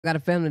Got a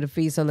family to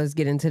feed, so let's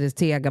get into this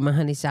tea. I got my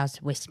honey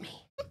sauce with me.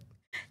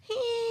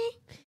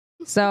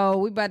 So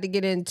we about to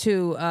get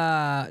into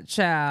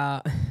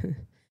child.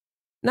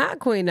 Not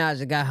Queen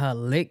Naija got her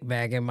lick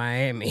back in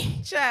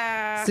Miami.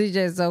 Child.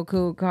 CJ So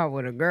Cool caught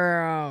with a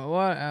girl.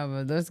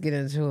 Whatever. Let's get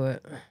into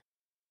it.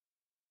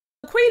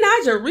 Queen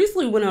Naija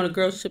recently went on a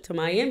girls trip to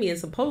Miami, and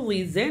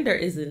supposedly Xander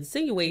is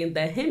insinuating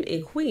that him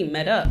and Queen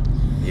met up.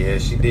 Yeah,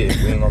 she did.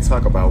 We ain't gonna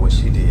talk about what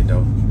she did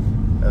though.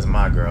 That's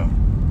my girl.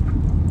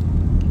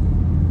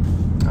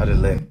 I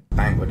just let them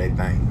think what they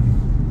think.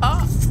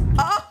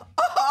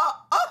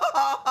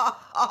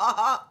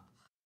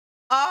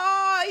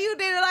 Oh, you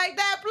did it like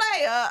that,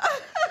 player.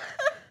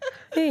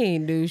 He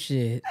ain't do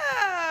shit.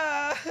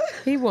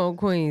 He want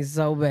Queen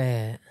so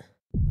bad.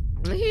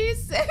 He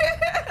said,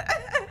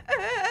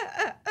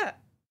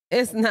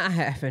 It's not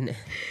happening.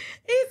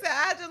 he said,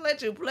 I just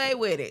let you play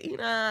with it. You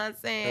know what I'm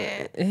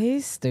saying?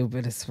 He's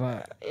stupid as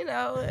fuck. You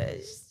know,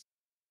 it's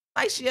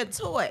like she a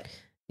toy.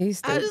 He's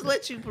stupid. I just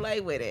let you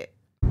play with it.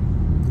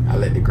 I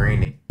let the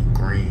green.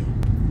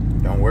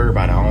 Don't worry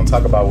about it. I don't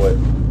talk about what.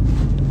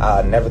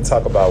 I never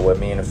talk about what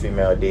me and a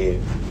female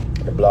did.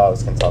 The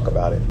blogs can talk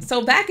about it.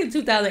 So back in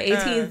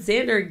 2018,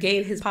 Xander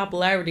gained his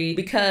popularity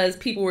because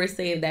people were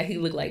saying that he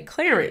looked like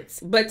Clarence.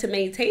 But to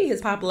maintain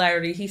his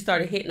popularity, he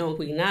started hitting on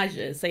Queen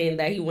Naija, saying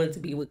that he wanted to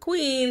be with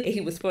Queen, and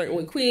he was flirting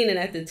with Queen. And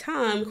at the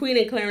time, Queen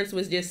and Clarence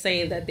was just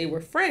saying that they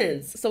were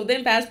friends. So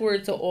then fast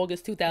forward to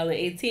August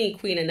 2018,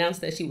 Queen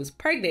announced that she was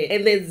pregnant.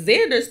 And then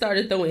Xander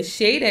started throwing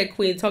shade at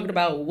Queen, talking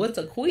about what's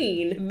a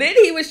queen. Then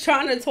he was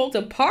trying to talk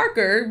to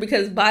Parker,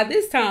 because by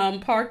this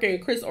time, Parker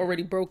and Chris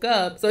already broke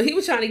up. So he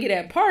was trying to get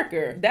at Parker.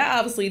 That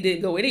obviously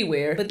didn't go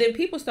anywhere. But then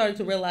people started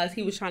to realize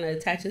he was trying to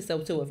attach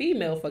himself to a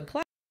female for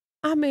clout.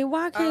 I mean,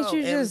 why can't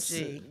you just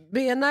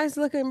be a nice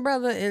looking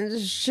brother and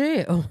just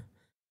chill?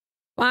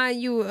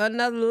 Find you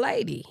another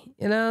lady.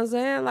 You know what I'm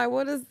saying? Like,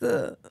 what is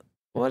the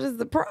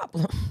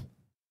problem?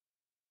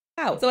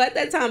 So at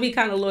that time, he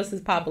kind of lost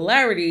his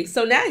popularity.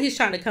 So now he's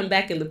trying to come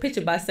back in the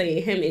picture by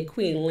saying him and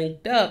Queen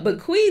linked up.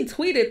 But Queen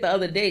tweeted the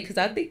other day, because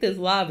I think this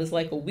live is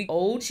like a week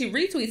old. She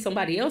retweeted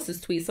somebody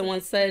else's tweet. Someone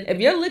said, if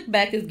your look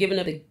back is giving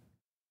up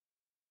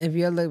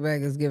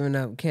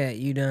cat,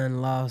 you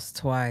done lost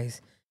twice.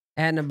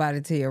 Adding a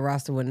body to your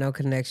roster with no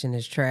connection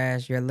is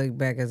trash. Your look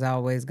back is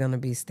always going to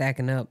be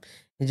stacking up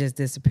and just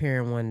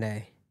disappearing one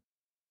day.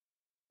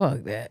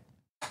 Fuck that.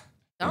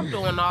 I'm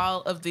doing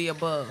all of the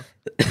above.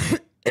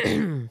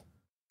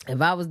 If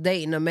I was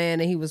dating a man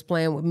and he was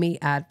playing with me,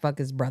 I'd fuck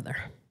his brother.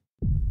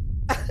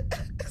 I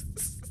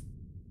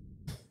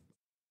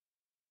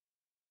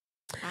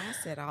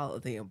said all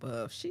of the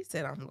above. She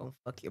said I'm gonna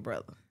fuck your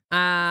brother. You know what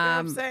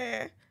I'm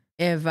saying?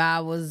 If I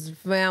was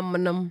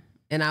filming him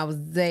and I was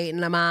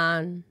dating a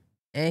man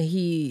and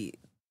he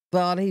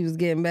thought he was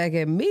getting back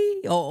at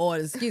me, or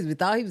excuse me,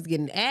 thought he was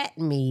getting at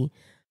me,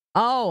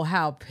 oh,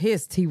 how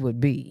pissed he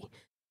would be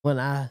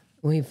when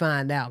he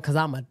find out, because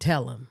I'm gonna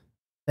tell him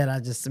that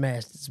I just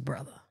smashed his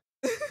brother.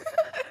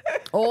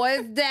 Or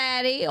his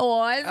daddy,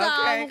 or his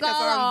uncle,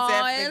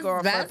 or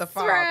his best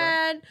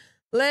friend.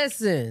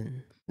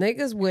 Listen,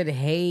 niggas would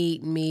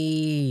hate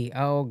me.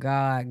 Oh,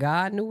 God.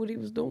 God knew what he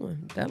was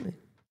doing. Tell me.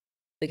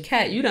 the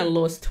cat, you done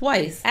lost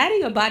twice.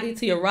 Adding a body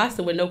to your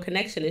roster with no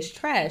connection is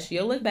trash.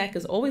 Your look back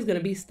is always going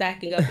to be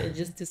stacking up and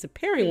just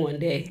disappearing one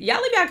day. Y'all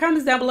leave y'all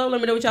comments down below.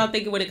 Let me know what y'all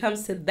thinking when it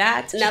comes to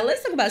that. Now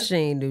let's talk about she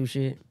ain't do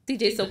shit.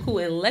 CJ So Cool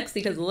and Lexi,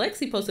 because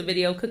Lexi posted a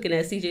video cooking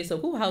at CJ So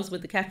Cool house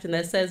with the caption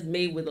that says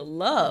made with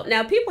love.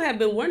 Now people have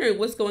been wondering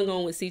what's going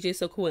on with CJ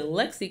So Cool and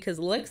Lexi, because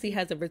Lexi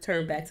hasn't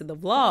returned back to the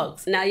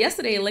vlogs. Now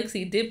yesterday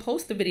Lexi did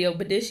post the video,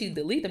 but then she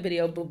deleted the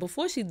video. But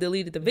before she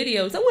deleted the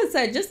video, someone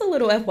said, just a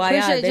little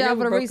FYI, they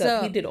never broke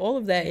up. He did all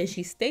of that and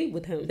she stayed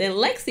with him. Then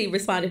Lexi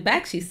responded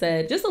back, she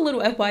said, just a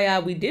little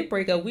FYI, we did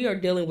break up. We are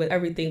dealing with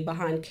everything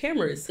behind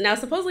cameras. Now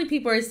supposedly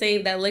people are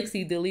saying that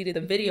Lexi deleted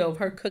the video of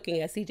her cooking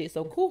at CJ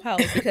So Cool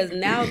house because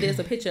now there's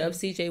a picture of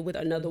CJ with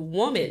another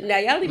woman. Now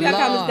y'all leave your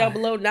comments down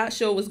below, not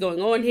sure what's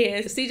going on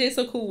here. CJ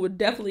So Cool would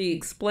definitely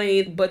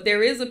explain, but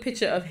there is a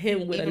picture of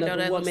him with even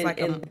another woman. Looks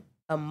like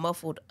a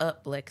muffled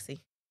up Lexi.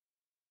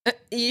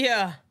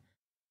 Yeah.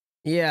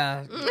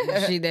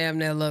 She damn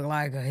near look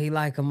like her. He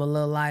like him a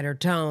little lighter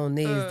tone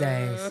these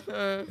days.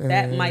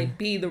 That might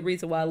be the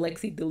reason why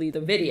Lexi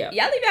deleted the video.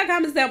 Y'all leave y'all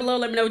comments down below.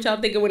 Let me know what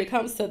y'all thinking when it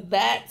comes to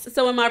that.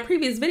 So in my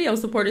previous video,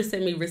 supporters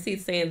sent me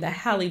receipts saying that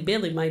Halle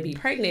Bailey might be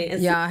pregnant.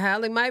 And y'all,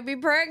 Halle might be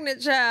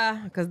pregnant,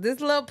 child. Because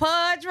this little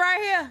pudge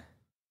right here.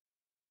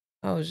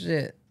 Oh,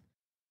 shit.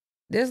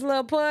 This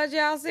little pudge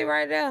y'all see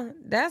right there,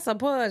 that's a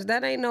pudge.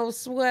 That ain't no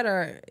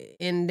sweater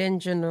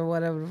indention or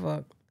whatever the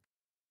fuck.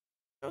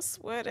 No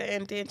sweater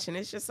indention.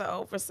 It's just an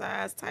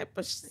oversized type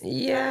of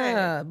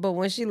yeah, but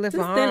when she lift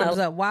her arms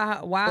up, why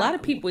a lot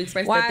of people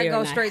express why that they're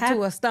go straight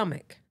to her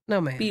stomach?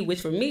 No, man. Which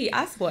for me,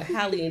 I support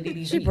Halle and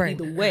Diddy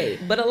either way.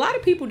 But a lot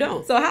of people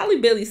don't. So Halle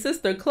Bailey's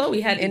sister,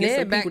 Chloe, had to get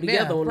some people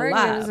together on the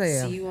live.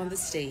 See you on the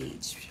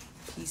stage.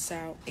 Peace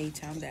out,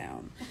 A-Town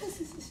down.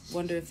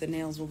 Wonder if the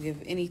nails will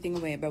give anything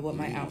away about what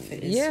my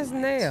outfit is. Yes,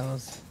 tonight.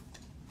 nails.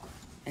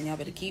 And y'all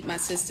better keep my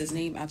sister's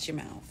name out your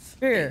mouth.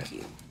 Here. Thank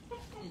you.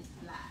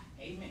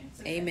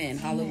 Amen.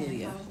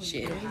 Hallelujah.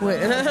 Shit.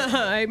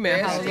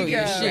 Amen.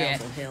 Hallelujah. Shit.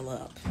 The hell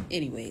up.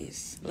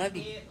 Anyways, love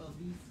you.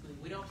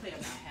 We don't play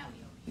about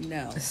Hallie.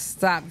 No.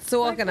 Stop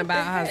talking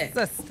about her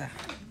sister.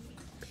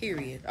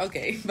 Period.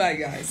 Okay. Bye,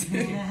 guys.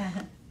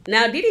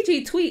 Now,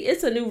 DDG tweet,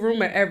 it's a new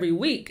rumor every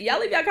week. Y'all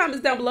leave y'all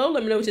comments down below.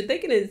 Let me know what you're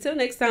thinking. And until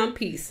next time,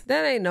 peace.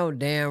 That ain't no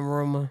damn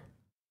rumor.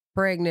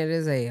 Pregnant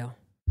as hell.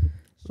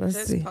 Let's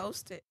Just see.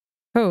 posted.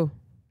 Who?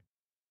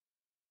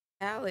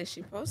 Hallie,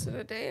 she posted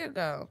a day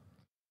ago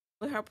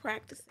with her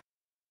practicing.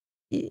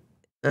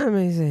 Let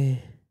me see.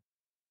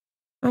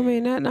 I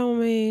mean, that don't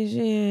mean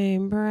she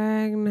ain't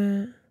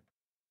pregnant.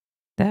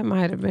 That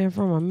might have been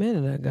from a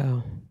minute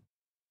ago.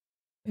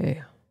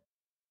 Yeah.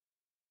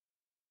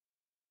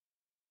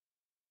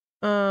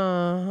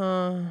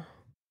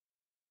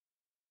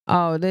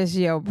 Oh, this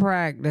your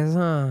practice,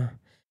 huh?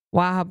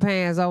 Why her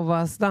pants over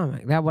her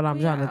stomach? That's what I'm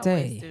trying to tell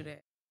you. Do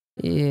that.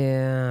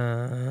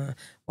 Yeah.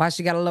 Why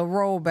she got a little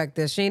roll back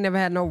there? She ain't never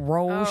had no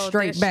roll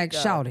straight back,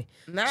 shawty.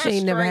 She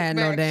ain't never had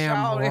no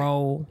damn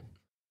roll.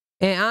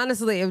 And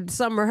honestly, if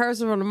some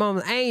rehearsal from the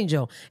moment,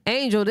 Angel,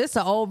 this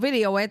an old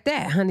video at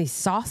that, honey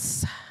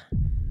sauce.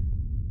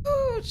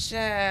 Ooh,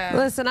 child.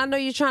 Listen, I know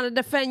you're trying to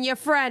defend your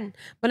friend,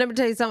 but let me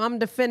tell you something. I'm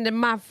defending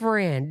my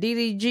friend.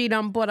 DDG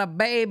done put a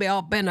baby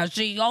up in her.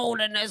 She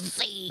holding the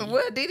seed.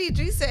 Well,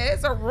 DDG said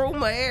it's a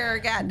rumor every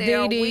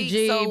goddamn week.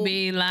 DDG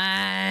be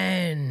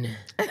lying.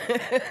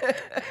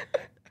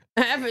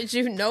 Haven't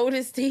you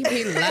noticed he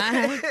be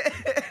lying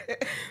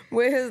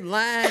with his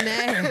lying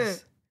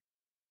ass?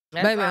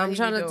 Baby, I'm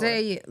trying to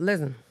tell you.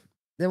 Listen,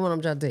 this is what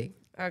I'm trying to tell you.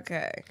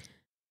 Okay.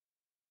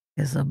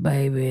 It's a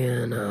baby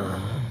in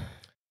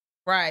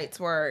Right,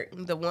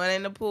 twerk. The one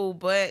in the pool,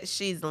 but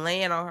she's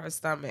laying on her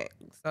stomach.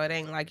 So it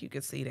ain't like you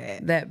can see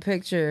that. That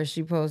picture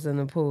she posted in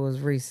the pool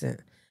is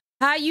recent.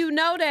 How you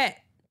know that?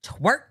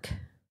 Twerk.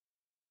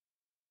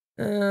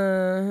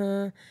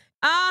 And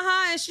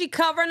she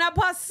covering up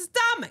her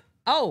stomach.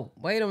 Oh,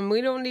 wait a minute.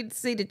 We don't need to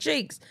see the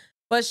cheeks.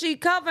 But she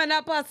covering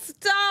up her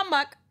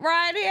stomach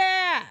right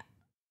here.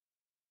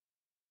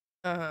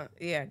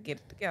 Yeah, get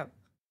it together.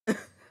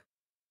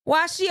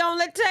 Why she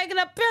only taking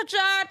a picture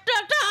at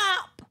the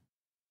top?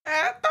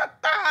 At the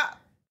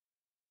top.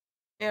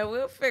 Yeah,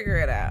 we'll figure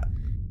it out.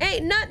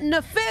 Ain't nothing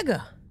to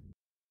figure.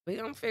 We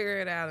gonna figure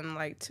it out in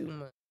like 2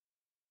 months.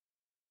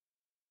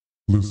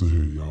 Listen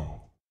here,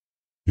 y'all.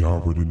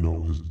 Y'all already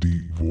know his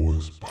deep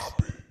voice,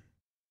 Poppy.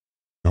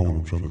 Now what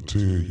I'm trying to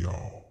tell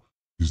y'all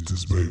is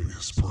this baby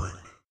is pregnant.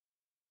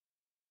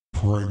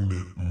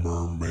 Pregnant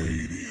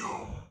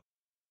mermaidium.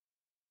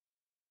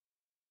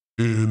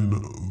 In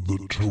the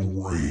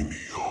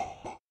terranium.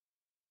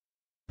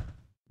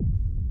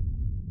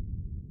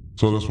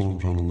 So that's what I'm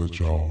trying to let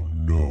y'all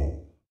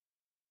know.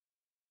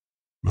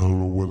 Now, I don't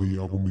know whether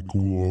y'all gonna be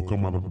cool or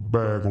come out of the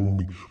bag on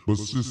me, but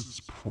sis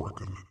is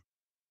pregnant.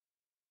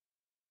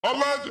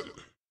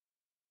 Allegedly.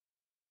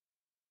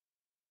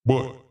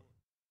 But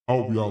I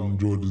hope y'all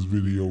enjoyed this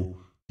video.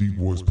 Deep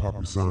Voice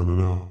Poppy signing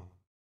out.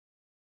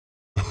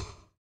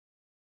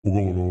 What's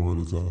going on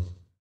in this house?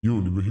 You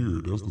don't even hear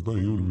it. That's the thing.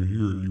 You don't even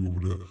hear it. You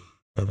over there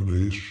having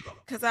an issue.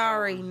 Cause I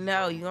already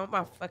know you on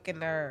my fucking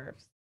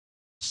nerves.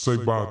 Say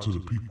bye to the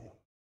people.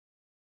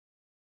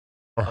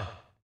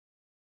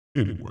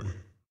 Anyway,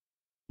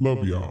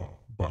 love y'all.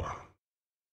 Bye.